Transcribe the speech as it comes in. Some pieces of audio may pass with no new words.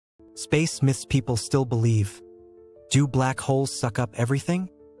Space myths people still believe. Do black holes suck up everything?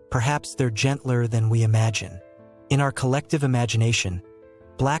 Perhaps they're gentler than we imagine. In our collective imagination,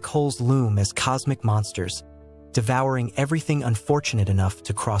 black holes loom as cosmic monsters, devouring everything unfortunate enough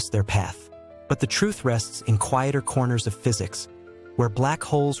to cross their path. But the truth rests in quieter corners of physics, where black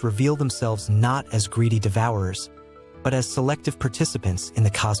holes reveal themselves not as greedy devourers, but as selective participants in the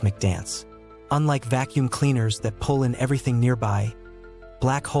cosmic dance. Unlike vacuum cleaners that pull in everything nearby,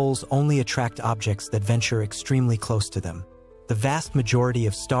 black holes only attract objects that venture extremely close to them. The vast majority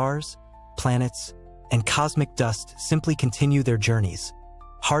of stars, planets, and cosmic dust simply continue their journeys,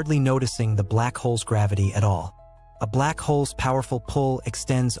 hardly noticing the black hole's gravity at all. A black hole's powerful pull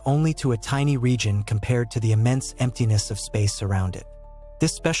extends only to a tiny region compared to the immense emptiness of space around it.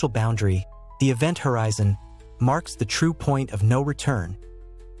 This special boundary, the event horizon, marks the true point of no return,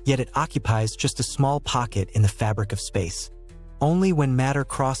 yet it occupies just a small pocket in the fabric of space. Only when matter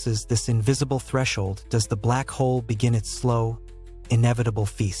crosses this invisible threshold does the black hole begin its slow, inevitable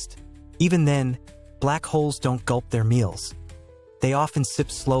feast. Even then, black holes don't gulp their meals. They often sip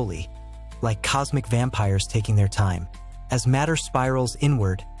slowly, like cosmic vampires taking their time. As matter spirals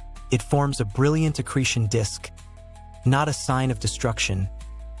inward, it forms a brilliant accretion disk, not a sign of destruction,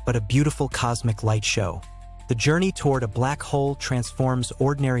 but a beautiful cosmic light show. The journey toward a black hole transforms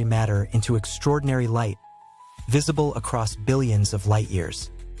ordinary matter into extraordinary light, visible across billions of light years.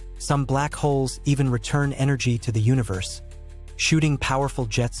 Some black holes even return energy to the universe, shooting powerful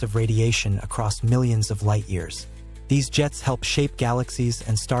jets of radiation across millions of light years. These jets help shape galaxies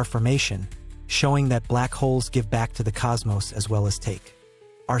and star formation, showing that black holes give back to the cosmos as well as take.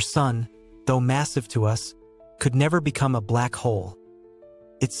 Our sun, though massive to us, could never become a black hole.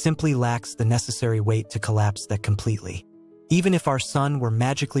 It simply lacks the necessary weight to collapse that completely. Even if our sun were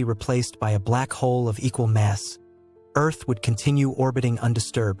magically replaced by a black hole of equal mass, Earth would continue orbiting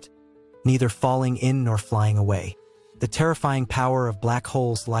undisturbed, neither falling in nor flying away. The terrifying power of black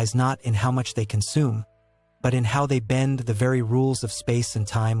holes lies not in how much they consume, but in how they bend the very rules of space and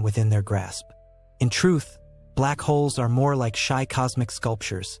time within their grasp. In truth, black holes are more like shy cosmic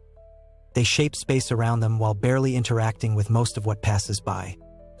sculptures. They shape space around them while barely interacting with most of what passes by.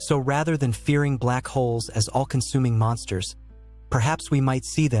 So rather than fearing black holes as all-consuming monsters, perhaps we might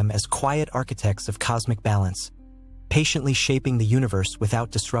see them as quiet architects of cosmic balance, patiently shaping the universe without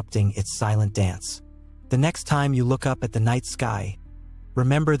disrupting its silent dance. The next time you look up at the night sky,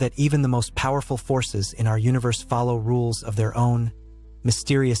 remember that even the most powerful forces in our universe follow rules of their own,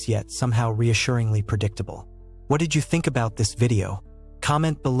 mysterious yet somehow reassuringly predictable. What did you think about this video?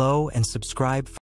 Comment below and subscribe.